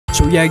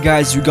So yeah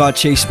guys, we got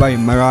chased by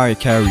Mariah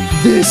Carey.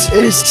 This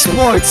is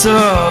sports.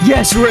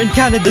 Yes, we're in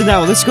Canada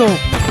now. Let's go.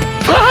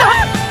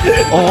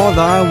 All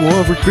I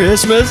want for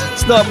Christmas.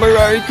 It's not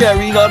Mariah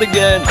Carey, not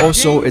again.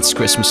 Also, it's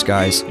Christmas,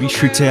 guys. Be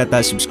sure to hit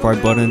that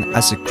subscribe button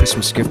as a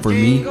Christmas gift for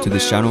me to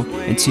this channel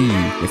and to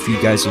you if you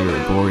guys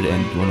are bored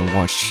and want to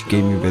watch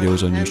gaming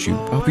videos on YouTube.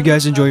 I hope you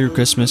guys enjoy your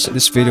Christmas.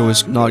 This video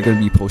is not going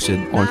to be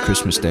posted on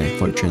Christmas Day,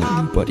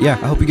 unfortunately. But yeah,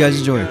 I hope you guys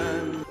enjoy it.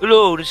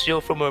 Hello, this is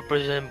your former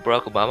President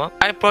Barack Obama.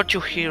 I brought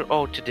you here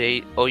all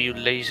today, all you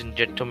ladies and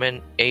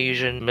gentlemen,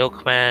 Asian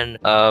milkman,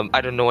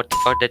 I don't know what the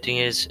fuck that thing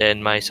is,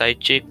 and my side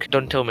chick.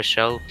 Don't tell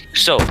Michelle.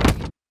 So,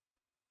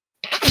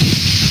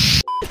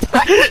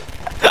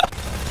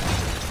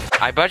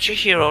 I brought you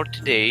here all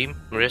today,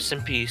 rest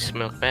in peace,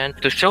 milkman,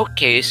 to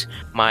showcase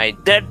my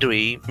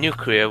deadly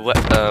nuclear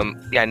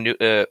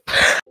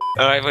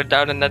Alright, we're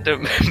down another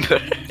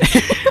member.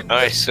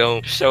 Alright,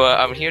 so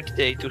I'm here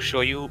today to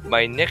show you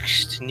my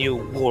next new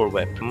war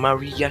weapon,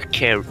 Mariah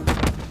Carey.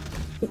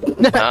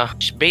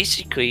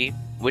 Basically,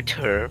 with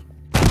her,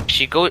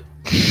 she go.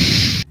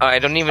 I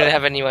don't even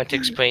have anyone to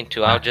explain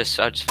to. I'll just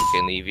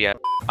fucking leave. Yeah.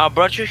 I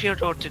brought you here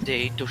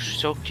today to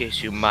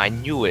showcase you my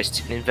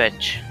newest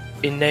invention,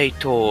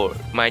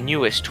 my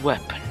newest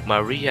weapon,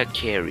 Mariah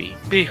Carey.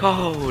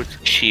 Behold,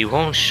 she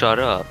won't shut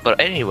up.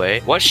 But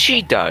anyway, what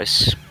she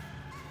does.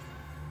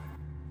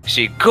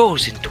 She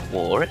goes into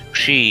war,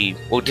 she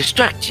will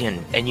distract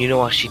you, and you know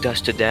what she does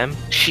to them?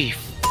 She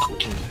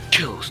fucking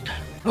kills them.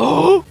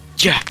 Oh!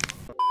 Yeah!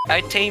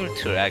 I tamed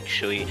her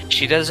actually.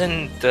 She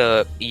doesn't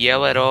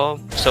yell at all,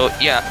 so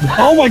yeah.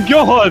 Oh my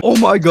god! Oh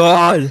my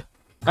god!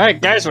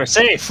 Alright guys, we're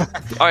safe!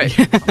 Alright,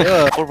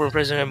 former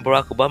President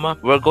Barack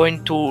Obama, we're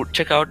going to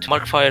check out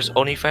Markiplier's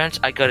OnlyFans.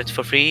 I got it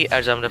for free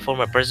as I'm the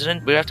former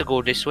president. We have to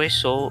go this way,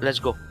 so let's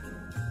go.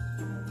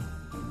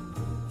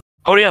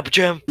 Hurry up,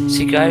 Jim!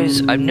 See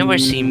guys, I've never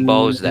seen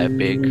balls that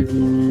big.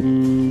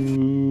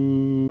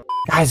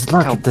 Guys,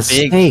 look at the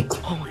snake!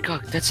 Oh my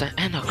god, that's an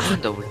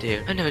anaconda over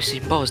there. I've never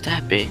seen balls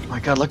that big. Oh my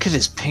god, look at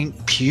his pink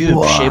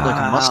pube shaped like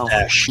a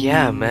mustache.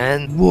 Yeah,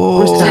 man. Whoa!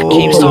 Where's that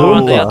Keemstar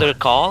on the other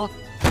call?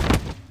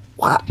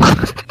 What?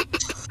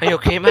 Are you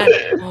okay, man?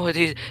 Oh,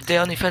 the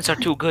OnlyFans are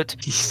too good.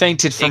 He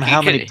fainted from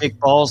how many big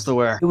balls there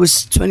were. It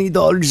was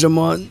 $20 a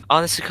month.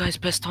 Honestly, guys,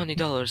 best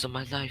 $20 of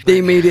my life.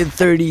 They made it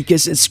 30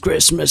 because it's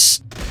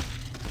Christmas.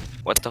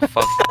 What the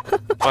fuck?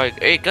 Alright,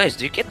 hey guys,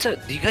 do you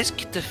guys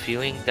get the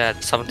feeling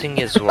that something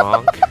is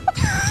wrong?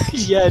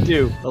 Yeah, I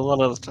do. A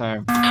lot of the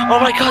time. Oh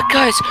my god,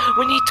 guys,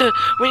 we need to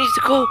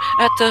go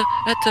at the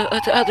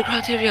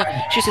underground area.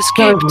 She's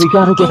escaped. We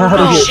gotta get out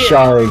of here,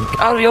 Shard.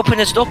 How do we open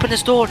this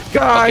door?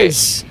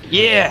 Guys!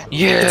 Yeah!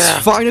 Yeah! It's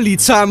finally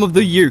time of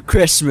the year,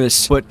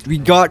 Christmas. But we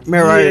got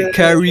Mariah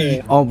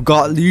Carey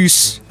got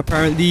loose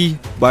apparently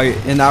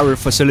in our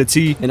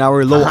facility, in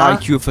our low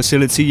IQ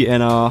facility,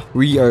 and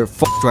we are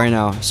fucked right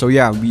now. So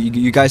yeah,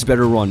 you guys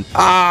better run.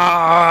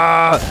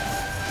 Ah!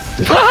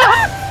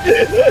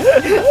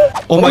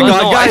 Oh my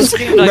god, guys!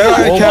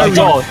 Mariah Carey!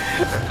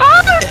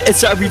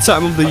 It's every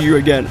time of the year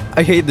again.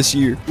 I hate this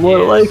year.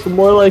 More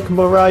like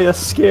Mariah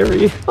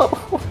Scary.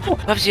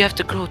 Perhaps you have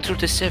to go through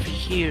this every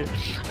year.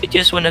 I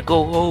just wanna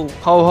go home.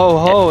 Ho ho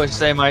ho, as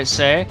they might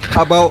say.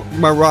 How about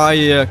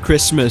Mariah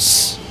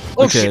Christmas?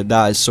 Oh, okay, shit.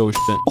 that is so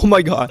shit. Oh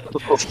my god.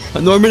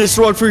 Norman, just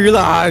run for your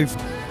life.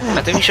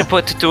 I think we should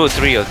put 2 or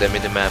 3 of them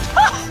in the map.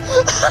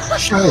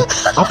 Shard,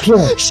 up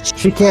here.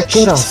 She can't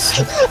get us.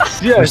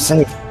 We're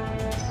safe.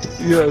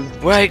 Yeah.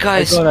 Where are you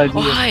guys?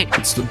 Why?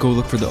 Let's go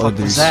look for the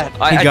others. that?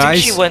 I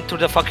guys. think she went to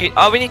the fucking.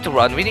 Oh, we need to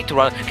run. Get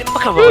the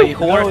fuck away,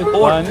 whore.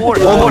 Oh,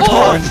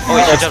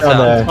 Yeah, jumped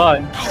down.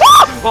 Fine.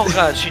 Oh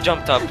god, she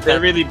jumped up. They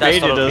really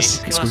baited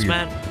us. Let's go here.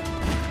 Man.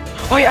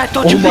 Oh yeah, I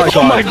thought you.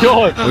 Oh my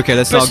god! Okay,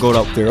 let's not go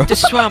up there.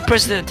 This is why I'm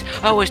president.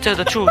 I always tell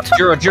the truth.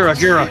 Jura.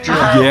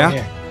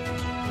 Yeah?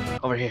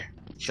 Over here.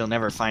 She'll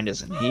never find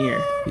us in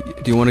here.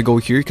 Do you want to go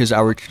here? Because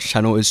our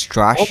channel is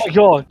trash. Oh my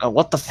god!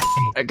 What the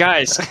f?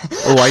 Guys!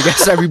 Oh, I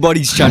guess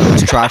everybody's channel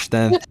is trash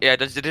then. Yeah,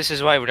 this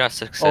is why we're not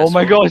successful. Oh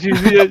my god, she's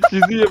here,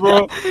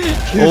 bro!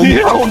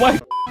 Oh my!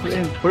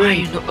 Where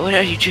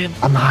are you, Jim?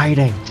 I'm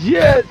hiding.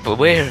 Yeah! But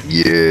where?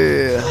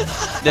 Yeah.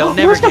 They'll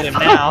never get him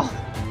now.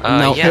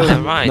 No, yeah,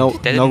 never mind. No,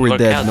 That no, didn't we're work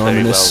dead, out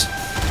very Normanus.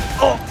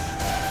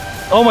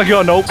 Oh my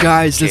god, nope.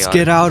 Guys, let's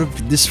get out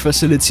of this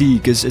facility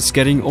because it's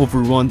getting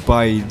overrun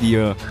by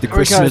the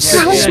Christmas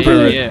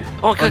spirit. Yeah.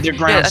 Oh god,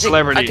 Underground I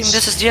celebrities. think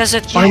this is the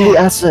exit. Find the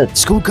asset.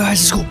 Let's go,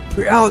 guys. Let's go.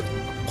 We're out.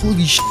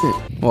 Holy shit.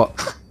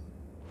 What?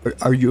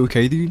 Are you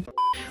okay, dude?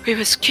 We've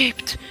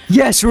escaped.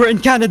 Yes, we're in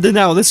Canada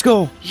now. Let's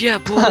go. Yeah,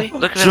 boy.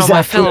 Look at all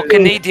my fellow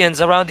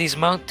Canadians around these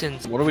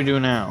mountains. What do we do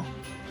now?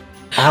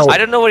 Ow. I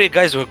don't know where you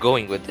guys were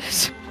going with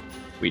this.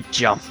 We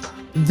jump.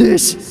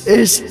 This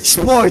is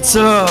sports.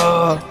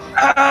 Are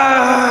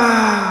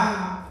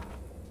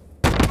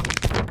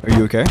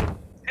you okay?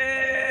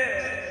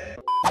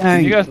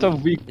 Hey, You guys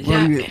don't weak.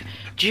 Yeah,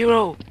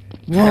 Jiro.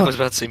 I was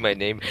about to say my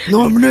name.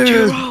 Norman.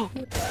 Jiro.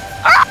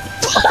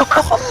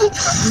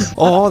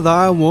 All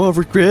I want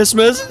for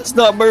Christmas. It's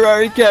not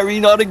Mariah Carey,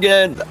 not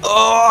again.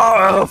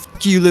 Oh,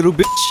 fuck you, little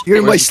bitch.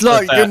 You're my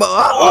slut. You're my.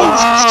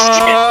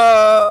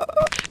 Ah!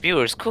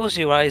 Viewers, close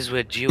your eyes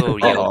with Gio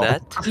yelled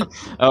at.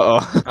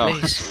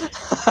 Please.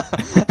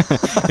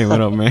 Hey, what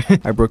up, man?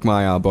 I broke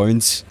my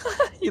bones.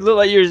 You look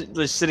like you're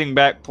just sitting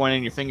back,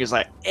 pointing your fingers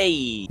like,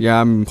 hey. Yeah,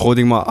 I'm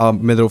holding my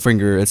middle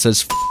finger. It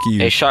says "F you."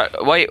 Hey, Shark,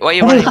 why are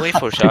you running away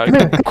for, Shark?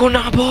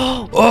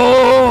 Konabo!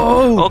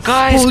 Oh! Oh,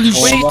 guys, Holy we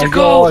shit. need to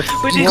go.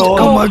 We need to go.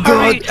 Oh my god!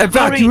 Hurry,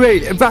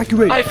 Evacuate!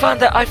 Evacuate! I found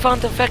the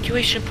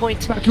evacuation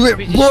point. Evacuate!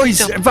 We just Boys,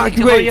 need to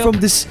evacuate hurry up.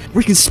 from this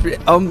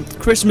freaking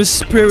Christmas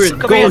spirit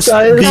Come here, ghost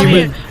come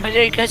demon. here. I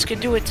know you guys can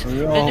do it. I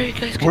know you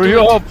guys can Hurry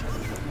do up. it.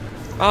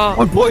 Oh, Come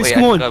on, boys, wait,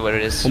 come I on. forgot what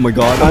it is. Oh my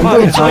god!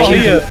 It's right Oh,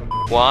 here. yeah.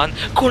 One.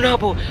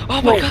 Konabo!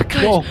 Oh my god,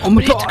 guys! Whoa. Oh my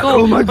we need to god, go!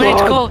 oh my we need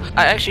to god. go!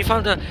 I actually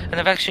found an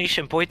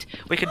evacuation point.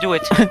 We can do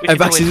it. We can do A it.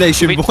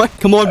 vaccination point.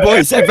 Come on,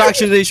 boys! A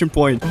vaccination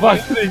point.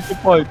 Vaccination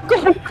point.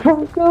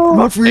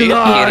 Run for Are your you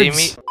kidding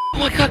me? lives! Oh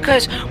my god,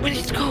 guys! We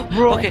need to go!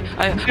 Bro. Okay,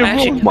 I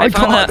my found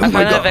god, a, oh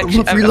my god, I run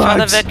for your found an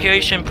lives.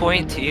 evacuation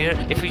point here.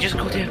 If we just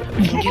go there,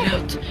 we can get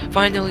out.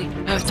 Finally,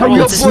 after Hurry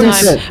all up, this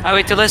boys. time, I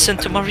wait to listen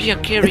to Mariah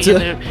Carey It's a-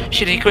 and her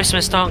shitty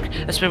Christmas song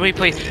that's been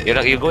replayed.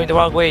 You're going the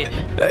wrong way.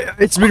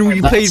 It's been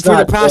replayed for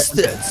the past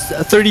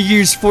 30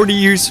 years, 40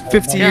 years,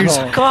 50 Yeah, years.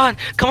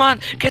 come on,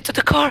 get to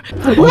the car.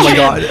 Oh my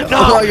god! No,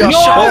 Oh my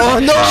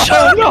god! Shut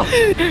Oh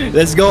no!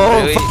 Let's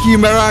go! Wait. Fuck you,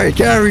 Mariah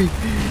Carey!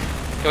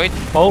 Wait,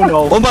 Oh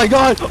no. Oh my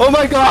god! Oh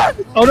my god!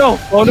 Oh no.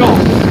 Oh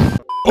no.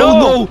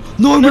 Oh no!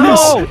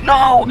 Normanus!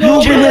 no,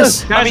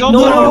 Normanus! Guys, no,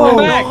 no, come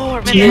back.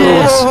 Normanus.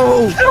 Yes!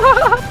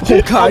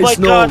 Oh guys, my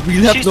no! God, We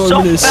left she's so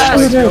Normanus!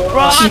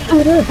 fast.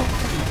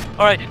 Run!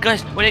 Alright,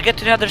 guys, when I get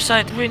to the other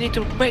side, we need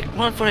to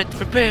run for it.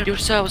 Prepare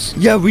yourselves.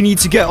 Yeah, we need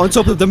to get on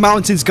top of the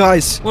mountains,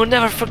 guys! We'll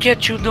never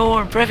forget you,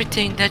 Norm, for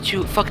everything that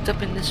you fucked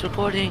up in this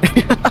recording.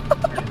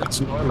 It's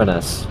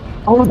Normanus.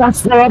 Oh,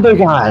 that's the other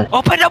guy.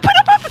 Open!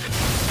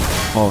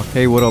 Oh,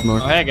 hey, what up,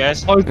 Norm? Oh, hey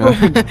guys. Get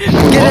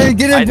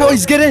I in, know.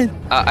 boys, get in!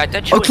 I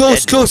thought you Oh, were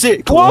close, dead. close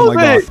it! Oh Close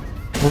my god! it.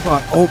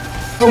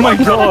 Oh Oh my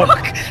god!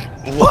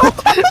 my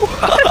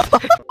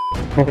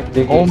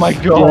god. Oh my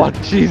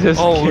god. Jesus.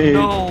 Oh kid.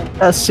 no!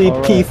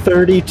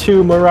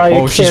 SCP-32 Mariah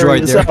Oh, she's right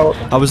Carey's there. out.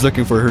 I was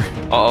looking for her.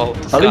 Uh-oh,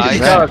 At least she's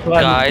not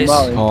climbing guys,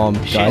 the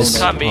mountain. she's Guys,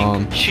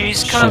 coming.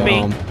 She's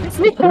coming.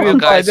 We'll You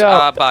guys, find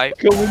out. bye.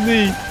 Come with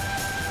me.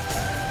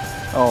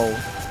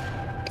 Oh.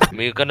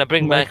 We're gonna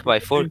bring back my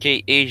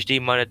 4K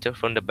HD monitor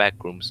from the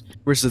back rooms.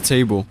 Where's the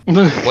table?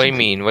 What do you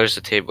mean? Where's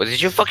the table?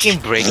 Did you fucking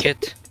break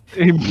it?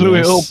 He blew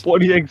it Yes. up.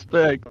 What do you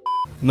expect?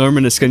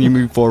 Normanus, can you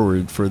move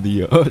forward for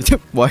the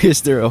why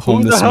is there a Who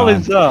homeless the hell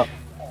man? is that?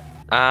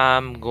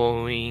 I'm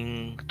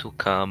going to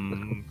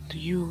come to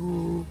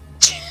you.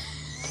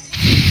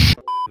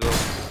 Go.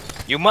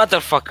 You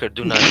motherfucker,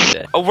 do not do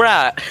that.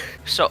 Alright!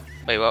 So,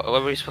 wait, what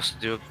were we supposed to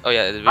do? Oh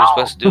yeah, we were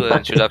supposed to do an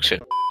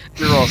introduction.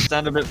 Zero,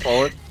 stand a bit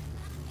forward.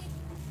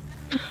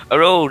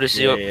 Oh, this is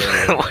your... Yeah.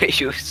 Why are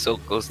you so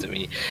close to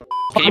me?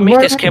 Can you make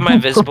this camera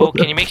invisible?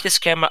 Can you make this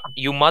camera...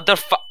 You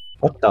motherfucker...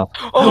 What the?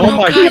 Oh, Oh no,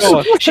 my guys!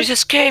 God. She's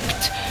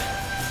escaped!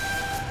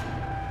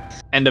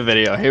 End the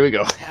video. Here we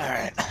go.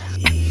 Alright.